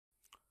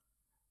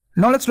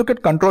Now let's look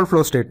at control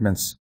flow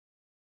statements.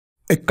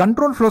 A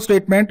control flow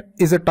statement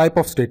is a type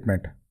of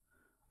statement,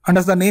 and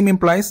as the name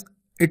implies,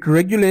 it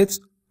regulates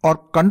or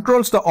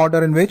controls the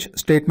order in which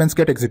statements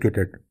get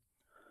executed.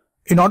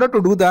 In order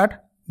to do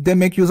that, they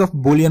make use of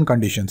Boolean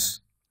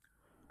conditions.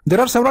 There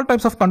are several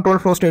types of control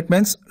flow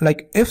statements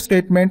like if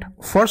statement,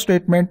 for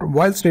statement,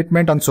 while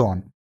statement, and so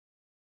on.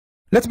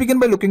 Let's begin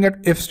by looking at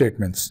if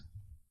statements.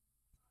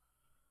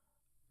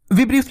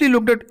 We briefly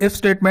looked at if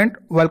statement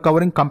while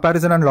covering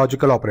comparison and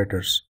logical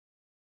operators.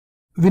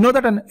 We know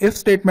that an if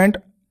statement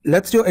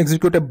lets you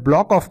execute a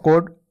block of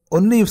code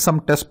only if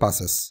some test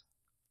passes.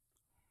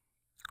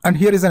 And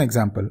here is an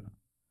example.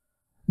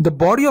 The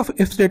body of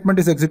if statement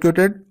is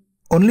executed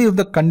only if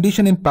the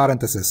condition in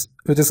parenthesis,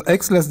 which is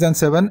x less than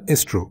 7,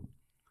 is true.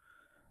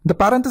 The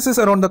parenthesis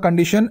around the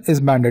condition is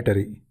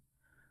mandatory.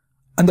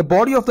 And the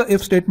body of the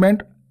if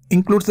statement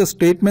includes the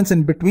statements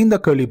in between the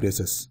curly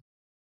braces.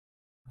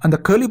 And the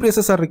curly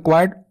braces are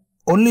required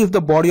only if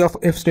the body of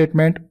if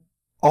statement,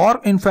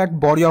 or in fact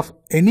body of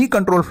any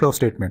control flow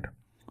statement,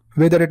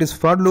 whether it is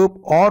for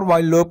loop or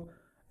while loop,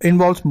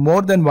 involves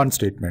more than one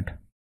statement.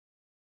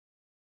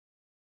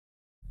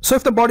 So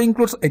if the body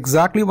includes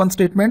exactly one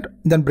statement,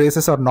 then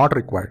braces are not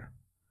required.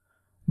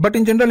 But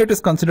in general, it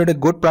is considered a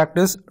good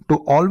practice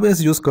to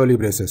always use curly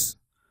braces.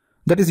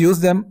 That is, use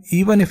them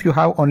even if you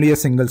have only a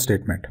single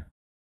statement.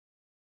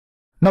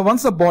 Now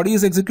once the body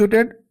is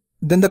executed,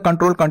 then the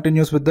control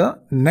continues with the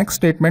next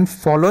statement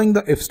following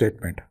the if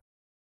statement.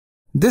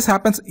 This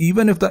happens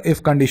even if the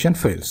if condition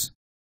fails.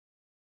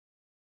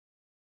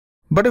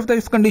 But if the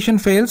if condition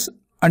fails,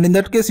 and in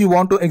that case you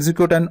want to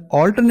execute an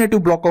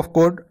alternative block of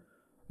code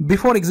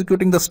before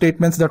executing the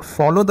statements that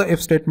follow the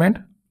if statement,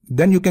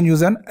 then you can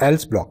use an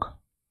else block.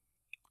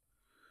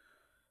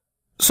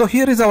 So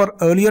here is our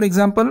earlier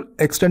example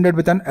extended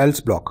with an else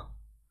block.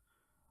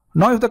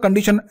 Now if the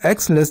condition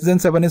x less than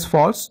 7 is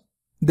false,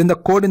 then the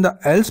code in the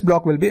else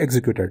block will be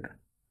executed.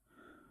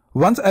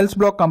 Once else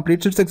block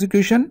completes its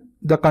execution,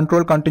 the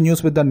control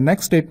continues with the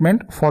next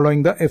statement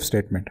following the if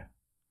statement.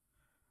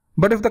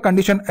 But if the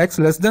condition x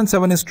less than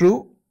 7 is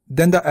true,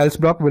 then the else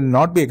block will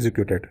not be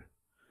executed.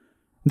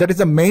 That is,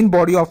 the main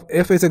body of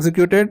if is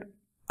executed,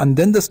 and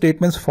then the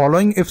statements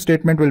following if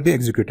statement will be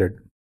executed.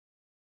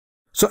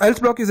 So else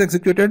block is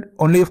executed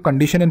only if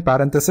condition in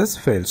parenthesis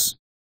fails.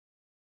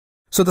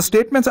 So the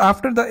statements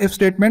after the if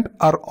statement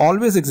are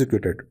always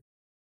executed.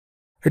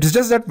 It is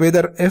just that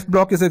whether if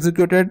block is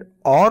executed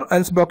or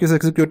else block is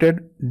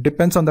executed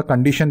depends on the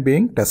condition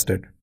being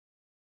tested.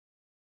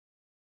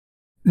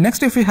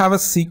 Next, if we have a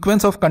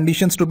sequence of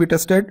conditions to be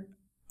tested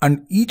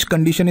and each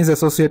condition is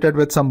associated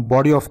with some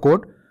body of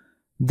code,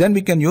 then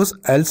we can use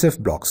else if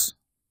blocks.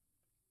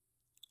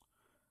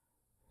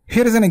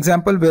 Here is an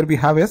example where we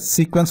have a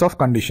sequence of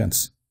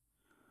conditions.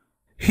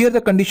 Here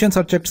the conditions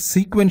are checked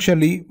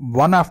sequentially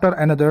one after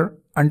another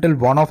until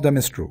one of them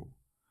is true.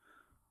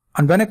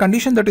 And when a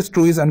condition that is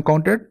true is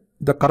encountered,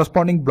 the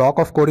corresponding block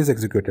of code is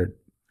executed.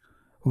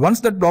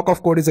 Once that block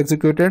of code is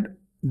executed,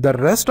 the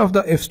rest of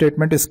the if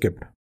statement is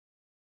skipped.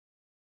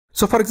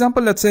 So for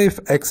example, let's say if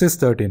x is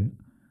 13,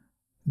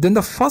 then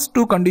the first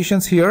two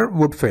conditions here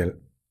would fail,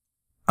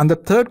 and the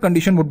third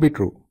condition would be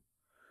true.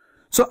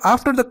 So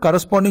after the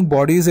corresponding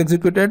body is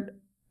executed,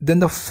 then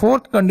the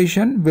fourth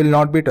condition will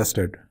not be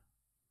tested.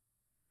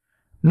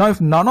 Now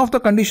if none of the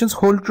conditions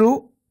hold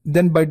true,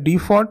 then by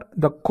default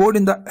the code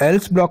in the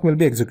else block will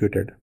be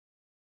executed.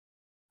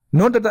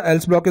 Note that the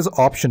else block is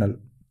optional.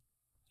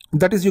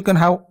 That is, you can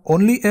have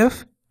only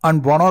if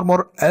and one or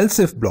more else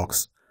if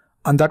blocks,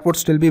 and that would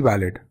still be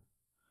valid.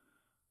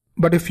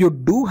 But if you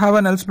do have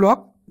an else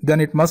block, then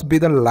it must be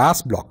the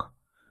last block.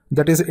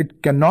 That is,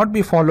 it cannot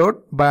be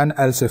followed by an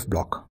else if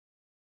block.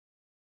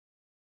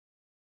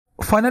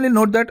 Finally,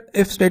 note that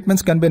if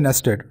statements can be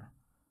nested.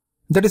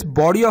 That is,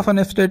 body of an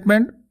if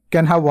statement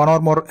can have one or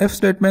more if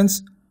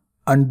statements,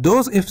 and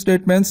those if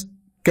statements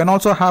can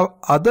also have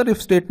other if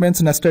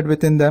statements nested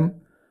within them,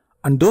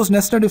 and those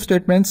nested if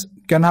statements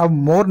can have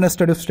more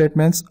nested if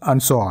statements,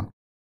 and so on.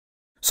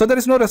 So there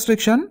is no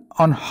restriction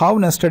on how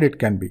nested it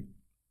can be.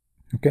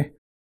 Okay,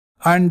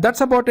 and that's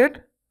about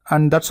it,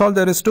 and that's all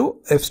there is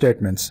to if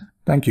statements.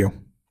 Thank you.